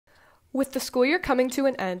With the school year coming to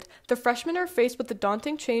an end, the freshmen are faced with the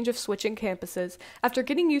daunting change of switching campuses. After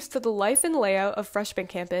getting used to the life and layout of freshman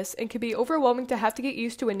campus, it can be overwhelming to have to get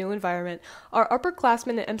used to a new environment. Our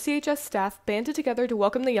upperclassmen and MCHS staff banded together to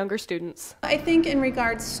welcome the younger students. I think in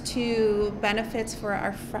regards to benefits for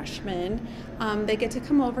our freshmen, they get to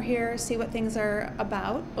come over here, see what things are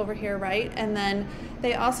about over here, right? And then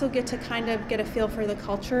they also get to kind of get a feel for the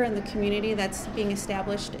culture and the community that's being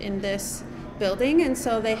established in this building, and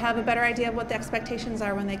so they have a better idea of what the expectations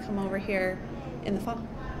are when they come over here in the fall.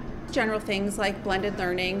 General things like blended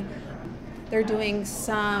learning. They're doing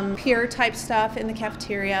some peer type stuff in the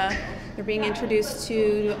cafeteria. They're being introduced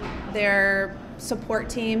to their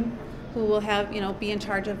support team who will have, be in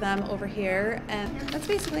charge of them over here, and that's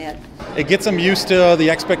basically it. It gets them used to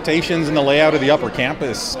the expectations and the layout of the upper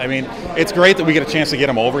campus. I mean, it's great that we get a chance to get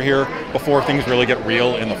them over here before things really get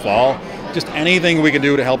real in the fall. Just anything we can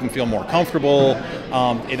do to help them feel more comfortable,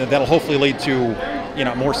 that'll hopefully lead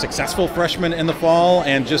to, more successful freshmen in the fall,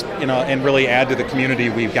 and just, and really add to the community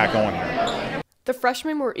we've got going here. The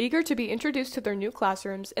freshmen were eager to be introduced to their new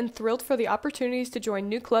classrooms and thrilled for the opportunities to join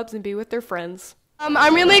new clubs and be with their friends.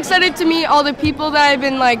 I'm really excited to meet all the people that I've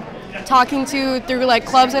been talking to through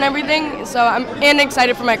clubs and everything. So I'm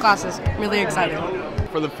excited for my classes. I'm really excited.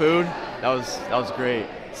 For the food, that was great.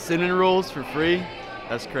 Cinnamon rolls for free,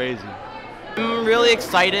 that's crazy. I'm really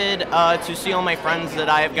excited to see all my friends that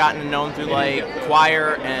I have gotten to know through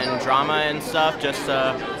choir and drama and stuff, just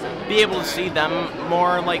to be able to see them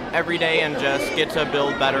more every day and just get to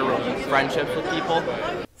build better friendships with people.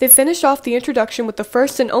 They finished off the introduction with the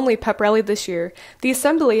first and only pep rally this year. The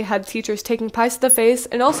assembly had teachers taking pies to the face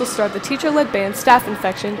and also started the teacher-led band Staff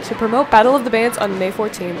Infection to promote Battle of the Bands on May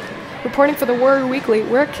 14th. Reporting for the Warrior Weekly,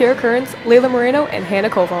 we're at Kearns, Leylah Moreno, and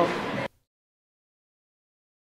Covalt.